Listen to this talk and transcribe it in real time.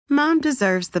Mom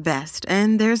deserves the best,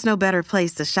 and there's no better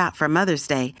place to shop for Mother's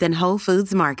Day than Whole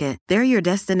Foods Market. They're your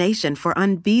destination for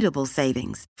unbeatable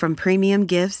savings, from premium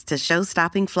gifts to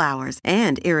show-stopping flowers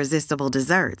and irresistible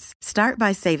desserts. Start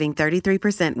by saving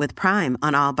 33% with Prime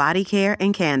on all body care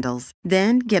and candles.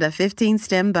 Then get a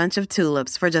 15-stem bunch of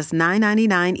tulips for just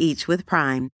 $9.99 each with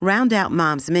Prime. Round out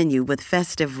Mom's menu with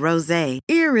festive rosé,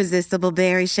 irresistible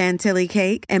berry chantilly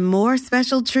cake, and more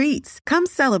special treats. Come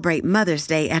celebrate Mother's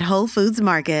Day at Whole Foods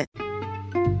Market.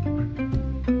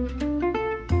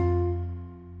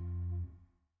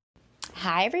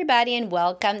 Hi, everybody, and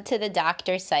welcome to the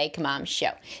Dr. Psych Mom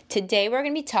Show. Today, we're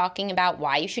going to be talking about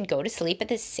why you should go to sleep at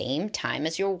the same time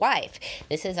as your wife.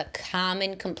 This is a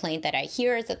common complaint that I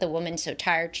hear, is that the woman's so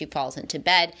tired she falls into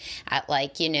bed at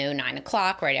 9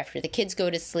 o'clock, right after the kids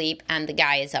go to sleep, and the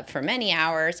guy is up for many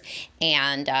hours,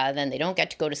 and then they don't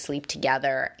get to go to sleep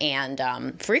together. And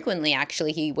frequently,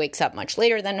 actually, he wakes up much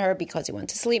later than her because he went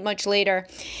to sleep much later.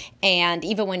 And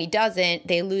even when he doesn't,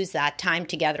 they lose that time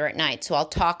together at night. So I'll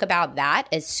talk about that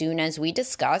as soon as we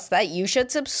discuss that you should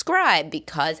subscribe,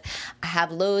 because I have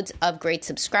loads of great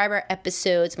subscriber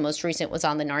episodes. Most recent was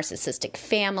on the narcissistic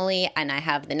family, and I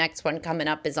have the next one coming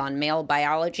up is on male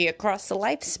biology across the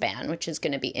lifespan, which is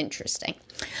going to be interesting.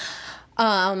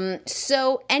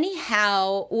 So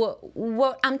anyhow,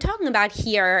 what I'm talking about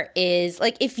here is,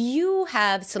 if you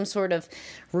have some sort of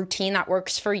routine that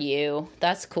works for you,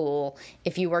 that's cool.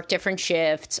 If you work different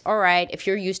shifts, all right. If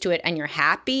you're used to it and you're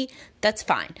happy, that's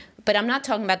fine. But I'm not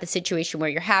talking about the situation where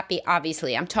you're happy,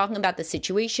 obviously. I'm talking about the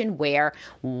situation where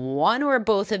one or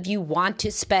both of you want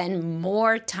to spend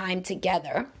more time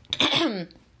together.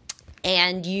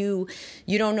 And you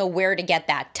don't know where to get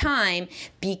that time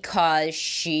because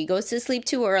she goes to sleep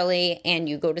too early and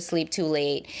you go to sleep too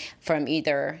late from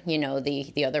either,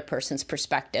 the other person's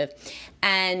perspective.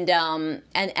 And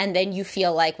then you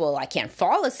feel like, well, I can't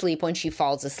fall asleep when she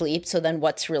falls asleep, so then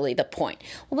what's really the point?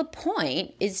 Well, the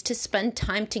point is to spend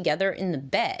time together in the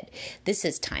bed. This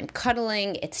is time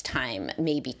cuddling, it's time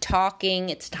maybe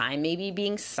talking, it's time maybe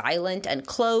being silent and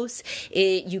close.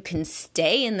 You can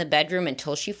stay in the bedroom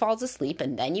until she falls asleep,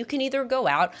 and then you can either go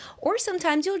out, or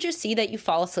sometimes you'll just see that you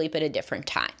fall asleep at a different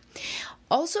time.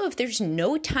 Also, if there's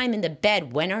no time in the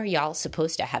bed, when are y'all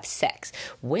supposed to have sex?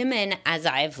 Women, as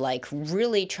I've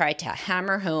really tried to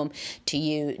hammer home to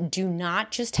you, do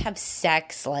not just have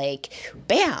sex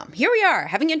bam, here we are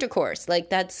having intercourse.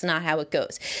 That's not how it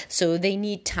goes. So they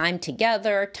need time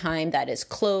together, time that is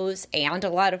close, and a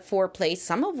lot of foreplay,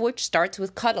 some of which starts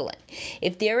with cuddling.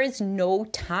 If there is no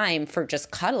time for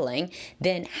just cuddling,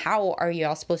 then how are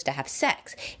y'all supposed to have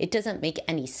sex? It doesn't make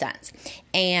any sense.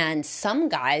 And some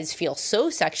guys feel so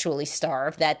sexually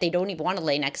starved that they don't even want to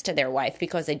lay next to their wife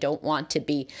because they don't want to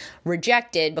be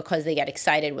rejected, because they get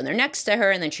excited when they're next to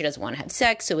her and then she doesn't want to have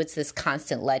sex. So it's this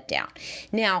constant letdown.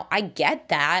 Now, I get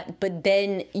that, but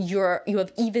then you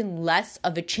have even less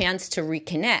of a chance to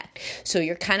reconnect. So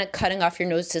you're kind of cutting off your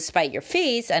nose to spite your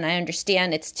face. And I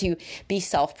understand it's to be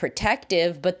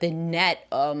self-protective, but the net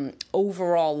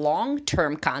overall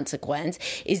long-term consequence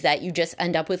is that you just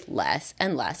end up with less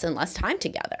and less and less time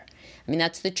together. I mean,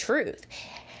 that's the truth.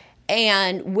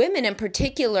 And women in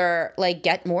particular,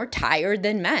 get more tired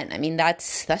than men. I mean,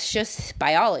 that's just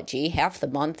biology. Half the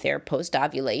month they're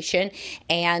post-ovulation,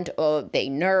 and they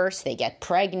nurse, they get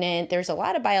pregnant. There's a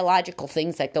lot of biological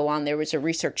things that go on. There was a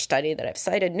research study that I've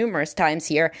cited numerous times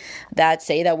here that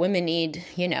say that women need,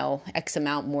 X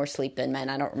amount more sleep than men.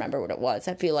 I don't remember what it was.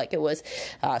 I feel like it was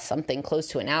something close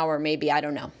to an hour, maybe. I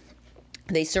don't know.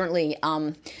 They certainly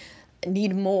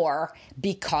need more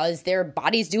because their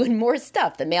body's doing more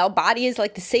stuff. The male body is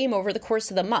the same over the course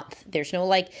of the month. There's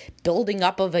no building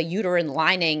up of a uterine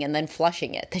lining and then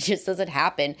flushing it. That just doesn't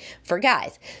happen for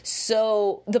guys.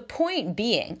 So the point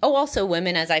being, also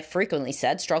women, as I frequently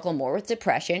said, struggle more with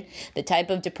depression. The type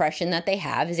of depression that they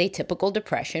have is atypical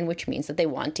depression, which means that they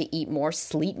want to eat more,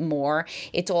 sleep more.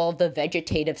 It's all the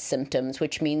vegetative symptoms,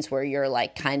 which means where you're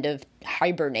kind of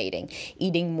hibernating,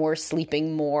 eating more,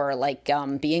 sleeping more,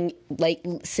 being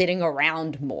sitting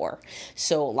around more.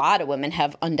 So a lot of women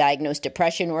have undiagnosed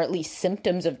depression, or at least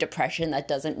symptoms of depression that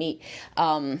doesn't meet,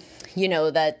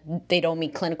 that they don't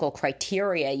meet clinical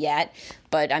criteria yet.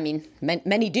 But I mean,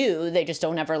 many do. They just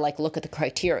don't ever look at the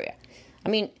criteria. I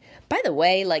mean, by the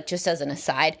way, just as an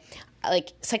aside,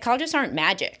 psychologists aren't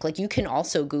magic. You can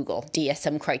also Google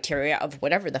DSM criteria of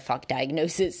whatever the fuck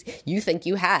diagnosis you think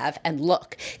you have and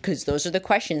look, because those are the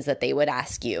questions that they would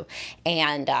ask you.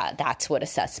 And that's what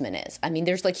assessment is. I mean,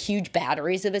 there's huge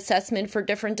batteries of assessment for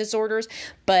different disorders,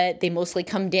 but they mostly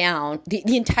come down.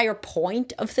 The entire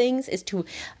point of things is to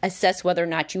assess whether or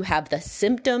not you have the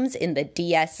symptoms in the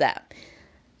DSM.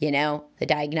 the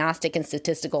Diagnostic and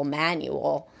Statistical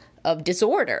Manual of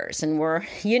Disorders. And we're,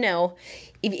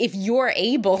 if you're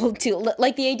able to,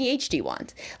 like the ADHD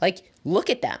ones, like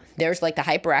look at them. There's like the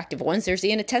hyperactive ones. There's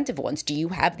the inattentive ones. Do you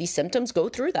have these symptoms? Go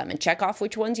through them and check off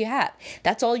which ones you have.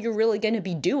 That's all you're really going to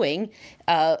be doing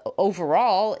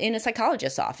overall in a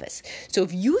psychologist's office. So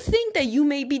if you think that you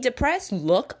may be depressed,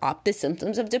 look up the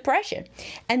symptoms of depression.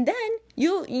 And then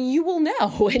you will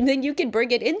know. And then you can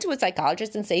bring it into a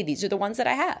psychologist and say, these are the ones that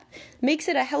I have. Makes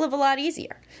it a hell of a lot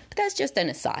easier. But that's just an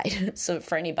aside. So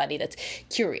for anybody that's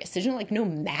curious, there's no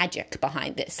magic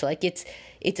behind this. Like it's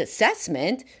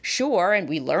assessment, sure, and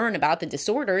we learn about the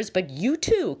disorders, but you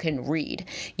too can read,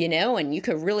 and you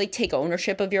can really take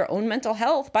ownership of your own mental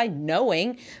health by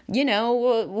knowing,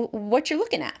 what you're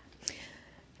looking at.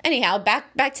 Anyhow,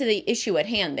 back to the issue at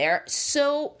hand there.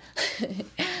 So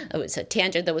it was a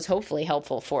tangent that was hopefully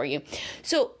helpful for you.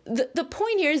 So the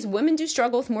point here is women do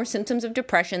struggle with more symptoms of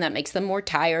depression. That makes them more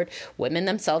tired. Women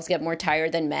themselves get more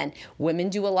tired than men. Women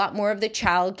do a lot more of the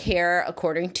child care,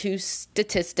 according to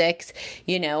statistics,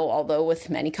 although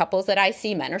with many couples that I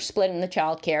see, men are split in the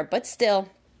child care, but still,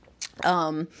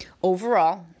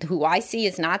 overall, who I see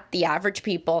is not the average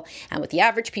people, and with the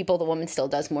average people, the woman still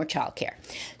does more childcare.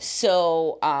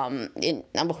 So,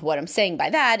 what I'm saying by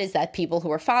that is that people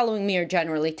who are following me are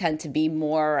generally tend to be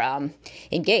more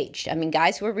engaged. I mean,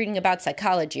 guys who are reading about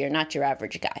psychology are not your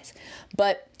average guys.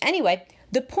 But anyway,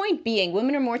 the point being,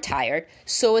 women are more tired,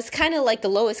 so it's kind of like the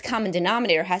lowest common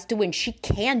denominator has to win. She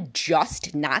can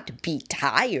just not be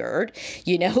tired,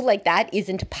 like that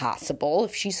isn't possible.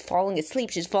 If she's falling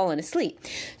asleep, she's falling asleep.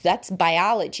 That's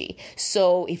biology.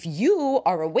 So if you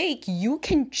are awake, you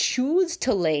can choose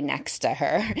to lay next to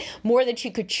her more than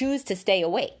she could choose to stay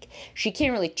awake. She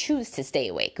can't really choose to stay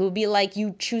awake. It would be like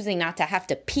you choosing not to have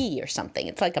to pee or something.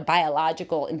 It's like a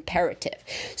biological imperative.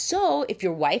 So if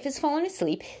your wife is falling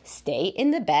asleep, stay in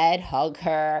the bed, hug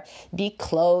her, be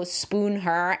close, spoon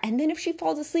her, and then if she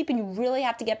falls asleep and you really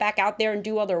have to get back out there and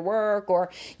do other work,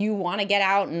 or you want to get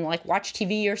out and like watch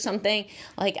TV or something,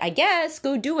 like I guess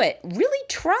go do it. Really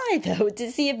try though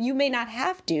to see if you may not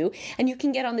have to and you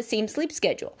can get on the same sleep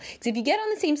schedule. Because if you get on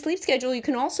the same sleep schedule, you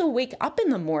can also wake up in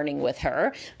the morning with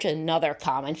her, which is another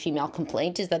common female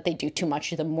complaint is that they do too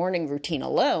much of the morning routine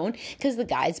alone because the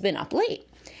guy's been up late.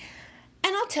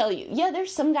 And I'll tell you,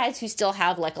 there's some guys who still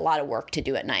have like a lot of work to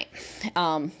do at night,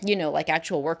 like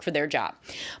actual work for their job.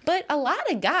 But a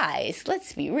lot of guys,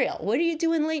 let's be real, what are you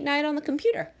doing late night on the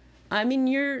computer? I mean,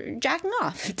 you're jacking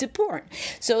off to porn.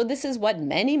 So this is what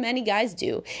many, many guys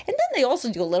do. And then they also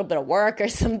do a little bit of work or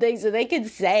something, so they can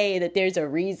say that there's a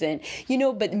reason,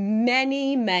 but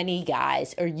many, many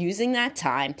guys are using that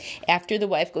time after the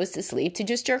wife goes to sleep to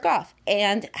just jerk off.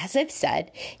 And as I've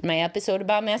said in my episode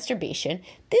about masturbation,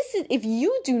 this is, if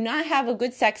you do not have a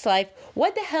good sex life,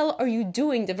 what the hell are you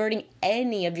doing diverting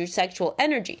any of your sexual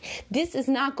energy? This is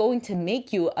not going to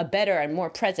make you a better and more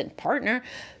present partner.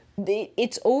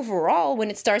 It's overall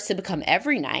when it starts to become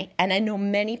every night, and I know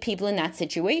many people in that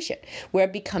situation where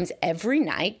it becomes every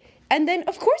night, and then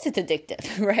of course it's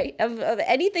addictive, right? Of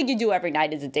anything you do every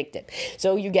night is addictive.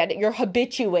 So you're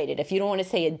habituated. If you don't want to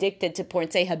say addicted to porn,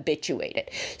 say habituated.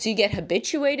 So you get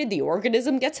habituated, the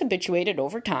organism gets habituated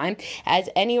over time, as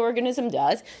any organism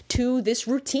does, to this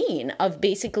routine of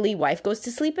basically wife goes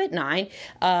to sleep at 9,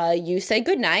 you say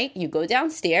goodnight, you go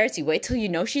downstairs, you wait till you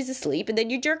know she's asleep, and then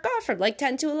you jerk off from like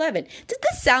 10 to 11. Does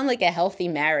this sound like a healthy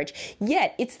marriage?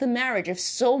 Yet it's the marriage of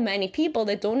so many people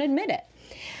that don't admit it.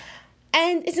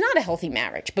 And it's not a healthy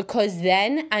marriage because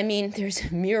then,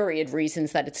 there's myriad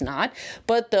reasons that it's not.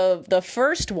 But the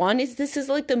first one is this is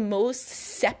like the most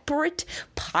separate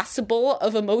possible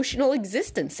of emotional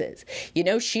existences.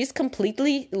 She's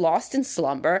completely lost in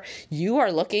slumber. You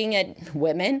are looking at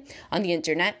women on the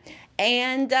internet.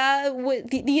 And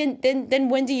then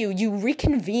when do you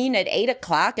reconvene at 8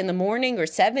 o'clock in the morning or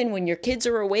 7 when your kids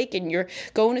are awake and they're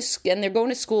going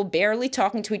to school, barely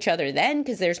talking to each other then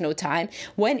because there's no time.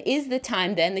 When is the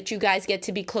time then that you guys get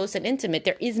to be close and intimate?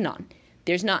 There is none.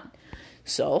 There's none.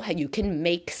 So you can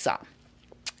make some.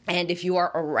 And if you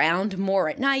are around more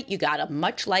at night, you got a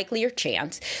much likelier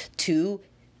chance to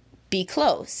be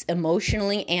close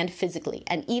emotionally and physically.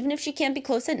 And even if she can't be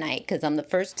close at night, because I'm the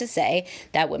first to say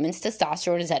that women's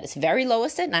testosterone is at its very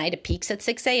lowest at night. It peaks at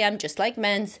 6 a.m. just like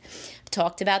men's. I've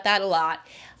talked about that a lot.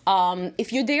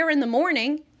 If you're there in the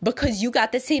morning, because you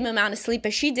got the same amount of sleep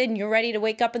as she did and you're ready to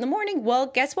wake up in the morning, well,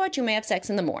 guess what? You may have sex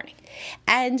in the morning.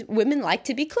 And women like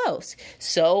to be close.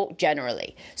 So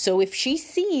generally. So if she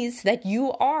sees that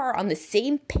you are on the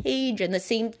same page and the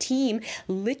same team,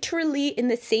 literally in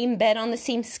the same bed on the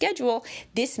same schedule,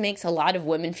 this makes a lot of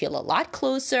women feel a lot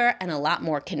closer and a lot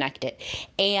more connected.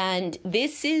 And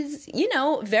this is,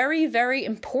 very, very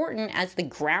important as the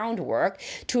groundwork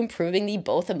to improving the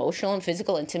both emotional and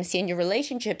physical intimacy in your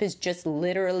relationship, is just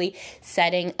literally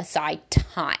setting aside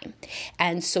time.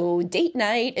 And so date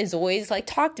night is always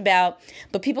talked about,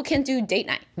 but people can't do date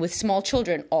night with small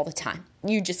children all the time.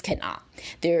 You just cannot.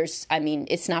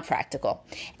 It's not practical.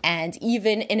 And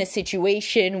even in a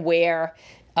situation where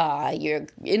your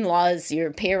in-laws, your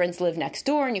parents live next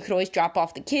door and you could always drop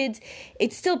off the kids,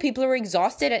 it's still, people are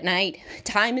exhausted at night.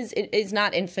 Time is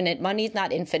not infinite. Money is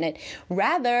not infinite.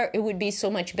 Rather, it would be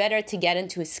so much better to get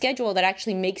into a schedule that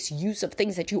actually makes use of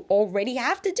things that you already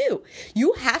have to do.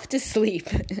 You have to sleep.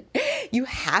 You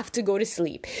have to go to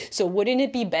sleep. So wouldn't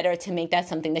it be better to make that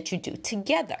something that you do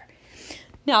together?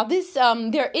 Now, this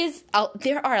there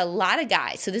are a lot of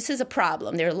guys, so this is a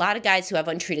problem. There are a lot of guys who have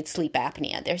untreated sleep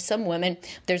apnea. There's some women,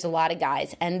 there's a lot of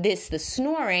guys, and the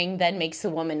snoring then makes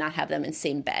the woman not have them in the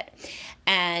same bed.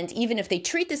 And even if they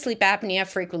treat the sleep apnea,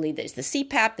 frequently there's the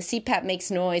CPAP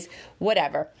makes noise,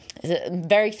 whatever.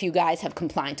 Very few guys have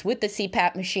compliance with the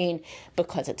CPAP machine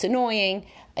because it's annoying,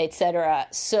 etc.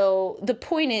 So the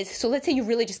point is, so let's say you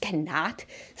really just cannot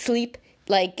sleep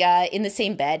in the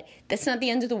same bed. That's not the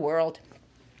end of the world.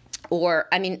 Or,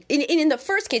 in the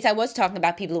first case, I was talking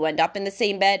about people who end up in the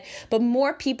same bed, but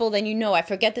more people than you know. I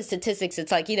forget the statistics.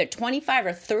 It's either 25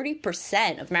 or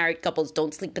 30% of married couples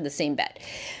don't sleep in the same bed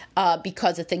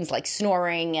because of things like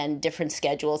snoring and different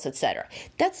schedules, etc.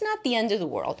 That's not the end of the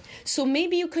world. So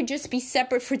maybe you could just be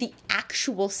separate for the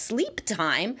actual sleep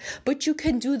time, but you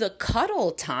can do the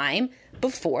cuddle time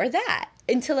before that,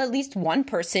 until at least one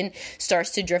person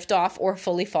starts to drift off or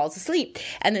fully falls asleep.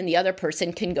 And then the other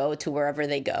person can go to wherever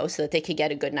they go so that they can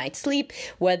get a good night's sleep,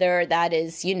 whether that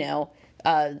is, the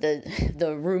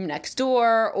room next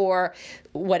door or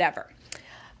whatever.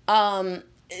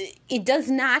 It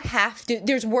does not have to,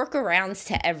 there's workarounds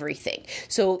to everything.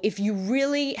 So if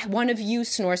one of you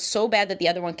snores so bad that the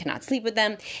other one cannot sleep with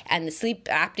them, and the sleep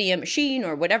apnea machine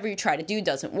or whatever you try to do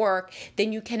doesn't work,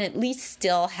 then you can at least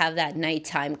still have that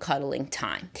nighttime cuddling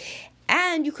time.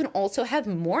 And you can also have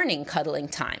morning cuddling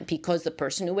time, because the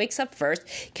person who wakes up first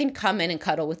can come in and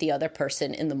cuddle with the other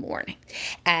person in the morning.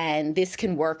 And this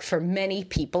can work for many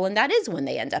people, and that is when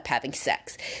they end up having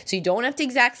sex. So you don't have to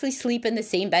exactly sleep in the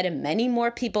same bed, and many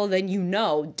more people than you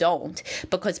know don't,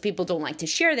 because people don't like to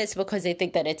share this because they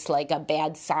think that it's a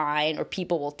bad sign, or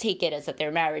people will take it as that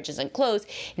their marriage isn't close.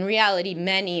 In reality,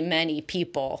 many, many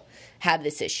people have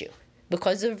this issue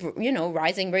because of,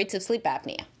 rising rates of sleep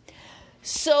apnea.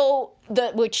 So,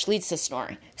 which leads to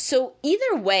snoring. So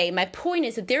either way, my point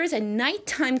is that there is a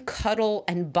nighttime cuddle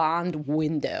and bond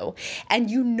window. And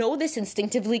you know this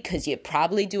instinctively because you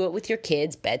probably do it with your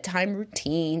kids, bedtime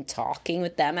routine, talking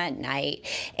with them at night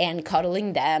and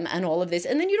cuddling them and all of this.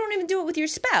 And then you don't even do it with your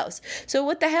spouse. So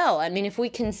what the hell? If we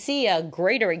can see a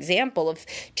greater example of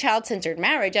child-centered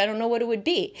marriage, I don't know what it would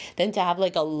be than to have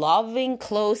a loving,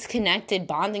 close, connected,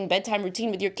 bonding bedtime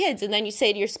routine with your kids. And then you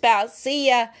say to your spouse, see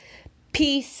ya.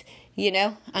 Peace,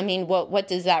 what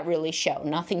does that really show?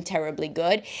 Nothing terribly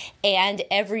good. And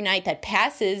every night that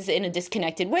passes in a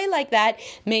disconnected way like that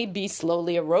may be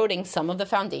slowly eroding some of the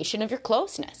foundation of your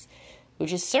closeness,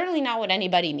 which is certainly not what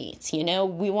anybody needs.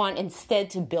 We want instead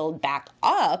to build back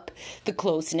up the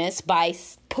closeness by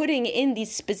putting in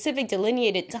these specific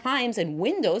delineated times and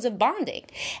windows of bonding.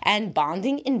 And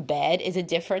bonding in bed is a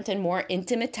different and more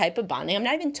intimate type of bonding. I'm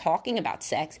not even talking about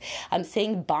sex. I'm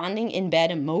saying bonding in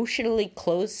bed, emotionally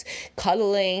close,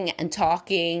 cuddling and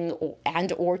talking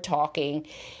or talking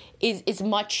is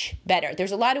much better.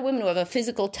 There's a lot of women who have a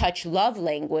physical touch love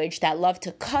language that love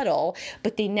to cuddle,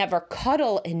 but they never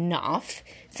cuddle enough.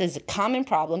 This is a common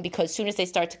problem because as soon as they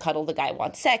start to cuddle, the guy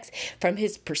wants sex. From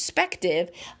his perspective,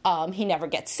 he never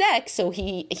gets sex, so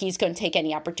he's going to take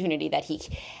any opportunity that he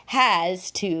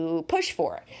has to push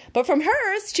for it. But from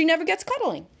hers, she never gets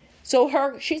cuddling.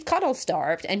 So she's cuddle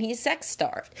starved and he's sex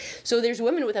starved. So there's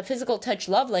women with a physical touch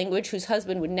love language whose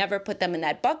husband would never put them in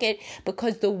that bucket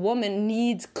because the woman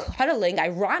needs cuddling.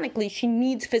 Ironically, she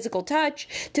needs physical touch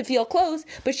to feel close,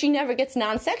 but she never gets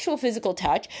non-sexual physical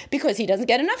touch because he doesn't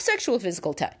get enough sexual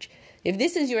physical touch. If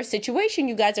this is your situation,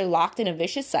 you guys are locked in a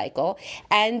vicious cycle.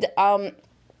 And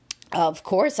Of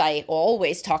course, I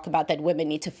always talk about that women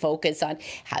need to focus on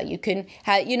how you can,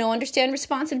 understand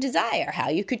responsive desire, how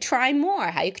you could try more,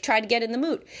 how you could try to get in the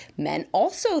mood. Men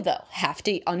also, though, have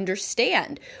to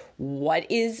understand what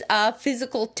is a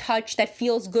physical touch that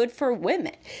feels good for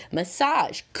women.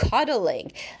 Massage,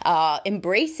 cuddling,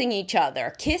 embracing each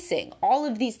other, kissing. All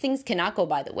of these things cannot go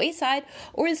by the wayside,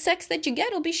 or the sex that you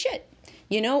get will be shit.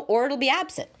 Or it'll be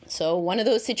absent. So one of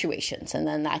those situations. And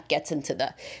then that gets into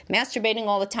the masturbating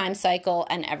all the time cycle,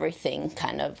 and everything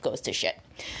kind of goes to shit.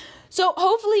 So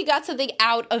hopefully you got something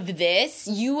out of this.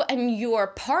 You and your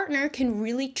partner can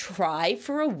really try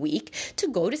for a week to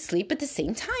go to sleep at the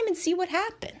same time and see what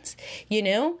happens,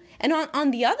 And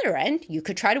on the other end, you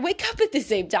could try to wake up at the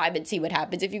same time and see what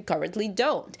happens if you currently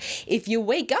don't. If you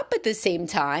wake up at the same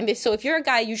time, if you're a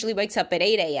guy who usually wakes up at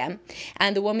 8 a.m.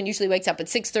 and the woman usually wakes up at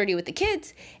 6:30 with the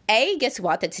kids, A, guess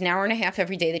what? That's an hour and a half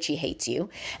every day that she hates you.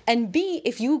 And B,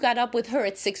 if you got up with her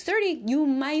at 6:30, you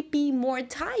might be more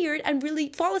tired and really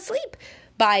fall asleep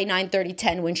by 9:30,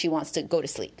 10 when she wants to go to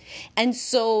sleep. And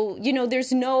so,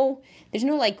 there's no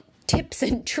like tips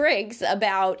and tricks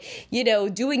about,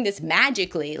 doing this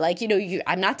magically. Like,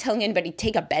 I'm not telling anybody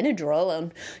take a Benadryl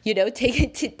and,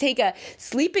 take a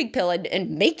sleeping pill and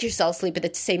make yourself sleep at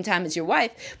the same time as your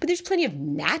wife. But there's plenty of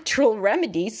natural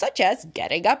remedies, such as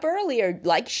getting up earlier,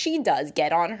 like she does,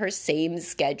 get on her same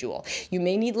schedule. You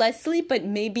may need less sleep, but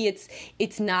maybe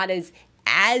it's not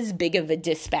as big of a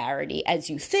disparity as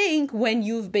you think when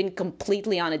you've been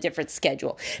completely on a different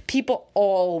schedule. People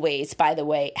always, by the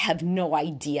way, have no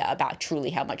idea about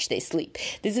truly how much they sleep.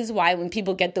 This is why when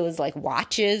people get those like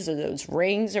watches or those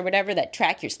rings or whatever that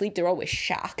track your sleep, they're always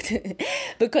shocked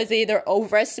because they either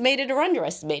overestimate it or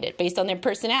underestimate it based on their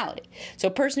personality. So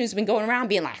a person who's been going around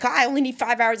being like, I only need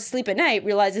 5 hours of sleep at night,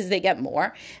 realizes they get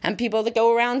more. And people that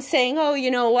go around saying,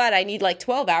 you know what, I need like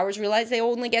 12 hours, realize they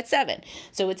only get 7.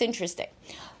 So it's interesting.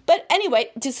 But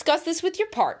anyway, discuss this with your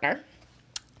partner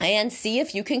and see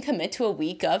if you can commit to a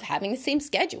week of having the same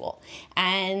schedule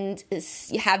and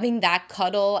having that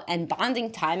cuddle and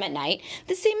bonding time at night,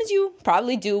 the same as you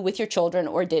probably do with your children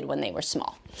or did when they were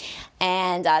small.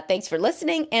 And thanks for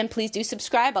listening, and please do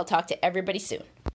subscribe. I'll talk to everybody soon.